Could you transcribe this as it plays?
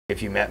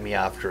if you met me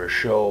after a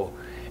show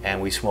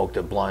and we smoked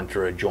a blunt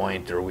or a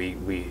joint, or we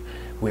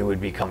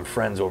would become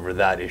friends over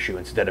that issue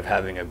instead of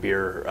having a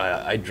beer.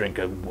 I drink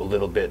a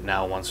little bit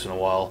now once in a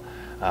while,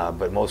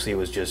 but mostly it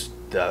was just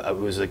it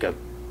was like a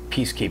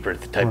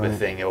peacekeeper type of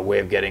thing, a way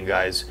of getting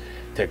guys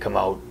to come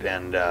out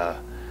and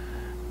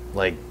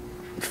like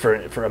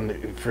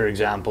for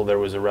example, there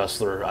was a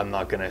wrestler, I'm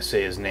not going to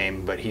say his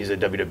name, but he's a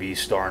WWE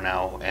star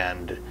now,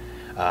 and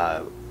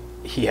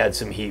he had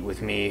some heat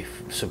with me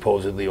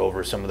supposedly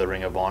over some of the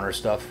Ring of Honor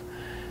stuff,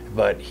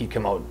 but he'd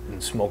come out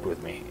and smoked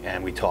with me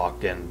and we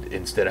talked, and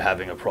instead of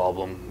having a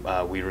problem,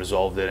 we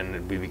resolved it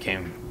and we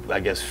became,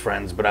 I guess,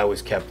 friends. But I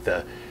always kept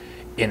the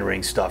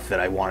in-ring stuff that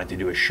I wanted to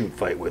do a shoot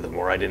fight with him,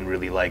 or I didn't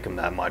really like him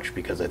that much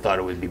because I thought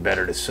it would be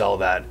better to sell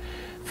that.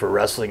 For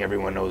wrestling,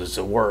 everyone knows it's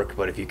a work,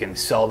 but if you can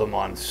sell them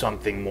on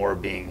something more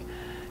being,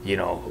 you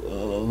know, a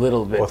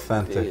little bit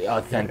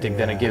authentic,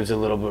 then it gives a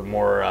little bit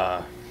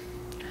more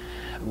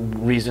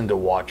reason to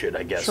watch it,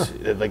 I guess.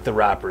 Sure. Like the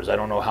rappers, I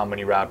don't know how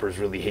many rappers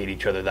really hate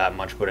each other that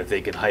much, but if they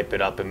can hype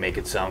it up and make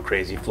it sound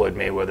crazy, Floyd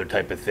Mayweather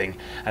type of thing,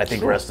 and I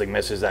think wrestling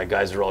misses that.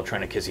 Guys are all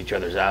trying to kiss each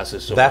other's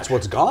asses. So that's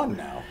what's gone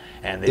now.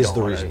 And is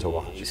the reason to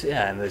watch.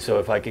 Yeah, and so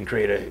if I can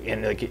create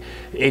and like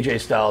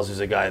AJ Styles is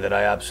a guy that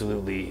I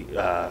absolutely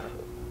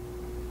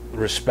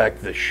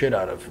respect the shit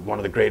out of, one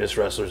of the greatest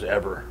wrestlers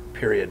ever,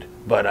 period.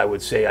 But I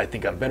would say I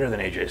think I'm better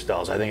than AJ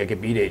Styles. I think I could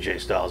beat AJ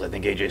Styles. I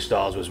think AJ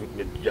Styles was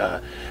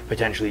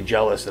potentially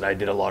jealous that I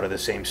did a lot of the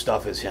same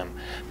stuff as him.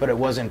 But it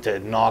wasn't to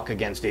knock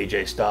against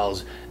AJ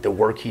Styles the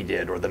work he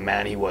did, or the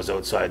man he was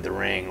outside the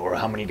ring, or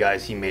how many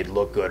guys he made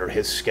look good, or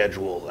his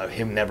schedule of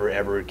him never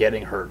ever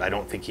getting hurt. I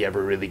don't think he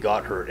ever really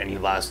got hurt, and he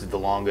lasted the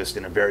longest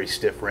in a very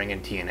stiff ring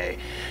in TNA.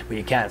 But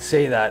you can't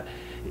say that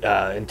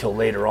until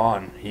later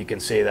on. You can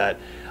say that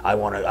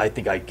I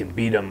think I can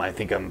beat him, I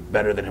think I'm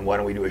better than him, why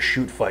don't we do a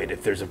shoot fight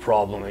if there's a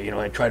problem, you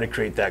know, and try to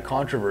create that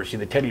controversy.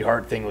 The Teddy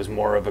Hart thing was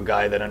more of a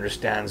guy that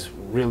understands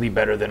really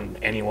better than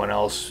anyone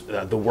else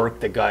the work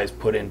that guys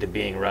put into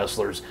being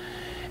wrestlers,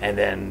 and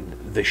then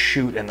the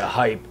shoot and the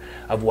hype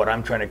of what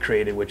I'm trying to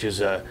create, which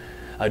is a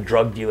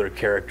drug dealer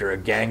character, a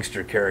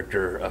gangster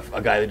character,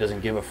 a guy that doesn't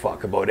give a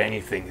fuck about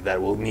anything,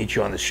 that will meet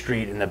you on the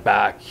street in the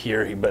back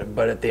here.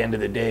 But at the end of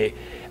the day,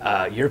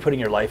 you're putting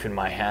your life in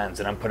my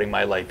hands, and I'm putting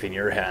my life in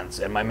your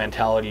hands. And my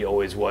mentality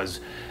always was,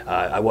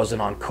 I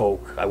wasn't on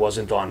coke, I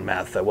wasn't on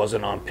meth, I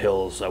wasn't on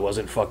pills, I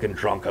wasn't fucking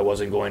drunk, I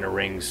wasn't going to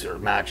rings or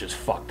matches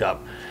fucked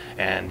up.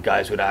 And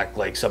guys would act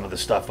like some of the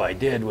stuff I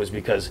did was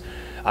because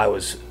I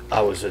was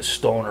a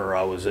stoner,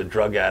 I was a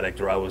drug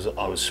addict, or I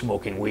was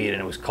smoking weed,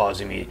 and it was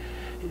causing me.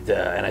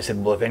 And I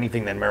said, well, if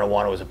anything, then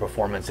marijuana was a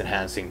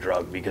performance-enhancing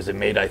drug, because it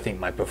made, I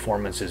think, my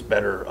performances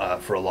better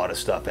for a lot of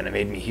stuff, and it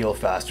made me heal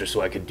faster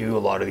so I could do a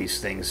lot of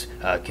these things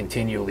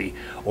continually,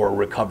 or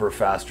recover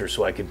faster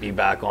so I could be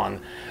back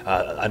on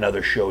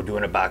another show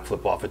doing a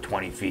backflip off of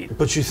 20 feet.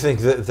 But you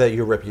think that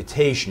your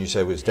reputation, you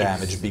said, was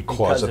damaged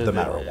because of the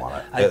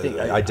marijuana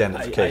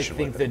identification? I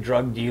think the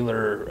drug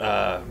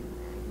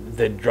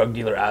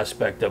dealer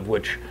aspect of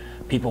which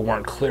people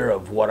weren't clear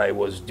of what I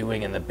was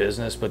doing in the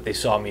business, but they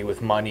saw me with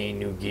money,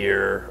 new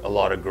gear, a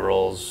lot of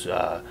girls,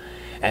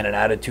 and an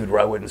attitude where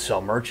I wouldn't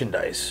sell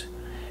merchandise.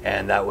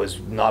 And that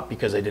was not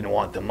because I didn't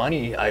want the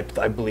money. I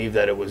believe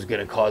that it was going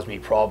to cause me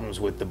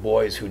problems with the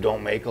boys who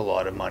don't make a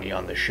lot of money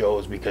on the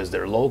shows because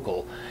they're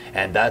local,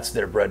 and that's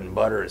their bread and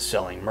butter, is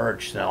selling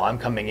merch. Now I'm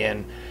coming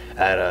in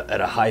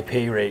at a high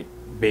pay rate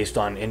based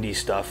on indie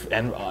stuff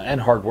and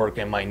hard work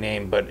and my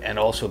name, and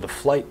also the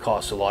flight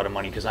costs a lot of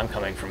money because I'm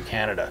coming from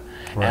Canada,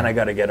 right. And I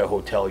got to get a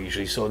hotel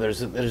usually. So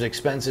there's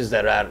expenses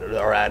that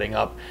are adding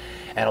up,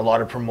 and a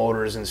lot of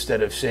promoters,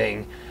 instead of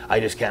saying I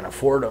just can't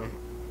afford them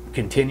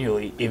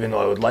continually, even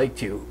though I would like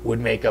to, would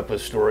make up a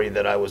story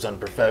that I was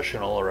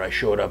unprofessional, or I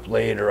showed up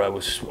late, or I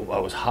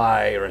was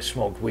high, or I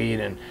smoked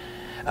weed, and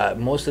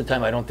most of the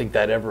time I don't think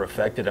that ever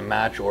affected a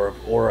match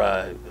or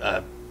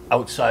a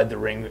outside the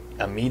ring,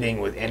 a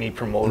meeting with any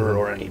promoter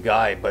or any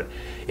guy, but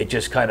it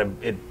just kind of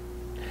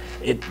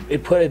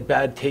it put a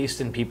bad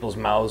taste in people's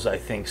mouths, I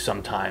think,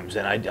 sometimes.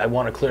 And I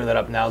want to clear that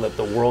up now that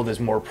the world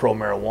is more pro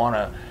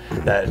marijuana.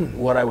 That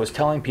what I was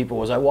telling people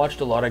was I watched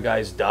a lot of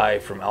guys die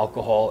from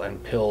alcohol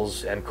and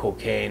pills and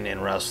cocaine in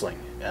wrestling.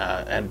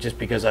 And just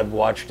because I've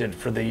watched it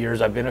for the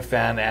years I've been a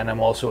fan, and I'm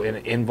also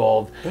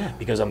involved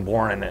because I'm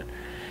born in it.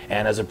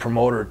 And as a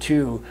promoter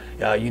too,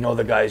 you know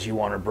the guys you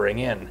want to bring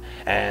in.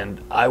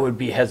 And I would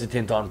be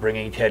hesitant on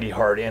bringing Teddy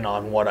Hart in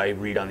on what I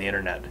read on the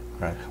internet.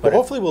 Right. But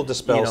hopefully we'll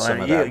dispel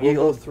some of that. We'll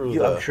go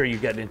through I'm sure you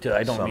get into it.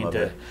 I don't mean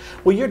to.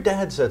 Well, your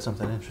dad said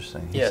something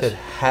interesting. He Yes. said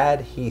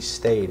had he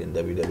stayed in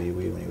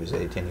WWE when he was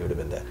 18, he would have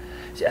been dead.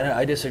 See,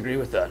 I disagree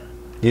with that.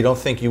 You don't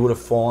think you would have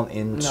fallen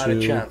into... Not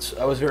a chance.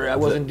 I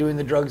wasn't doing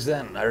the drugs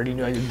then. I already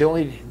knew.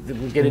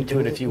 We get into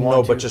it if you want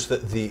to. No, but just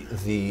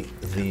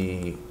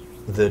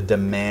the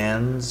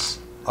demands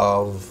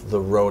of the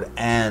road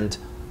and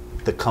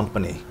the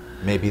company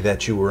maybe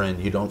that you were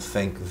in, you don't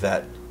think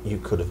that you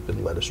could have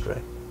been led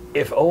astray?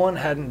 If Owen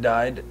hadn't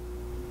died,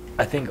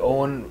 I think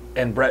Owen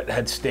and Brett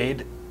had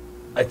stayed,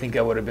 I think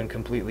I would have been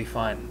completely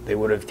fine. They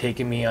would have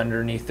taken me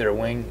underneath their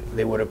wing.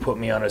 They would have put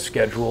me on a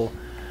schedule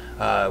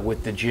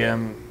with the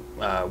gym,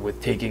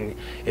 with taking,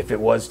 if it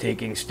was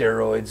taking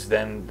steroids,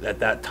 then at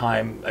that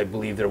time, I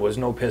believe there was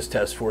no piss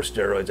test for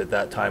steroids at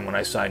that time when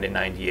I signed in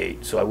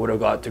 '98. So I would have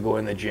got to go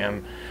in the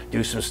gym,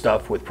 do some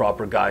stuff with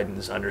proper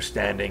guidance,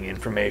 understanding,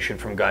 information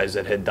from guys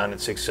that had done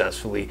it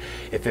successfully.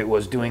 If it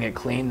was doing it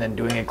clean, then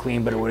doing it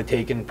clean, but it would have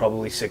taken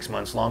probably 6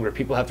 months longer.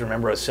 People have to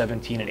remember I was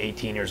 17 and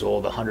 18 years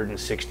old,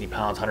 160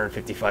 pounds,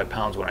 155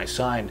 pounds when I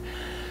signed.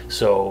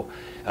 So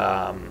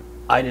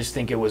I just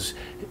think it was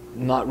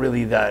not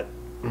really that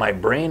my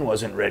brain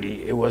wasn't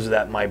ready, it was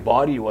that my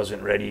body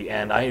wasn't ready,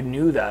 and I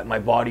knew that my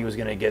body was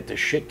going to get the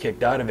shit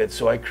kicked out of it,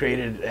 so I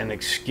created an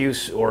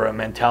excuse or a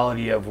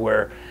mentality of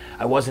where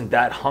I wasn't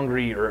that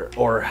hungry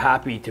or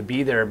happy to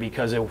be there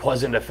because it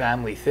wasn't a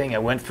family thing. I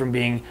went from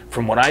being,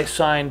 from when I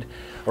signed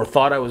or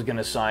thought I was going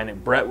to sign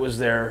it, Brett was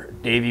there,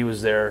 Davey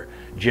was there,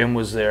 Jim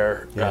was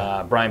there,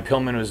 Brian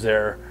Pillman was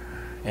there,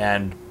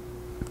 and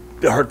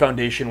the Hart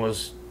Foundation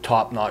was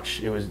top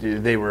notch. It was,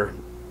 they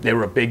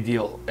were a big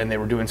deal, and they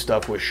were doing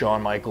stuff with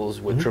Shawn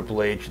Michaels, with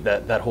Triple H,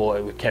 that whole,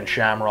 with Ken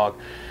Shamrock,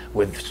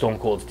 with Stone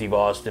Cold Steve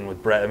Austin,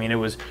 with Brett. I mean,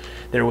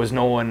 there was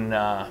no one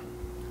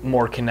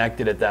more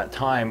connected at that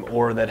time,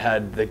 or that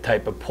had the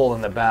type of pull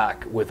in the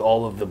back with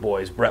all of the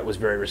boys. Brett was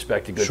very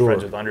respected, good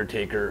friends with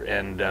Undertaker,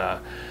 and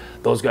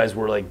those guys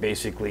were like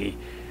basically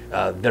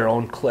their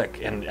own clique.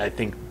 And I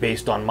think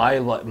based on my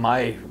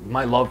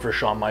love for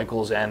Shawn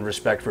Michaels and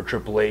respect for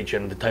Triple H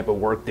and the type of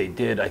work they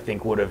did, I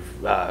think would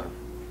have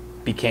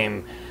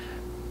became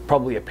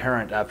probably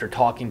apparent after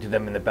talking to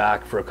them in the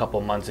back for a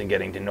couple months and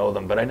getting to know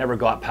them. But I never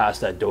got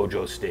past that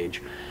dojo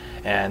stage,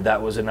 and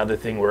that was another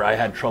thing where I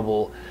had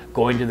trouble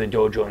going to the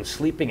dojo and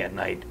sleeping at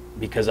night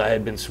because I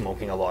had been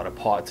smoking a lot of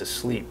pot to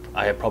sleep.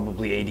 I had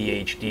probably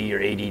ADHD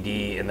or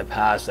ADD in the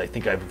past. I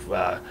think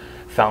I've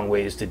found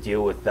ways to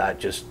deal with that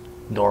just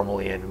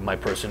normally in my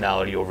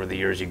personality over the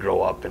years. You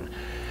grow up,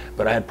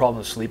 but I had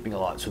problems sleeping a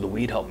lot, so the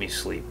weed helped me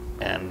sleep.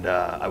 And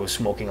I was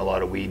smoking a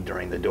lot of weed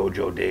during the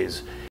dojo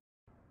days,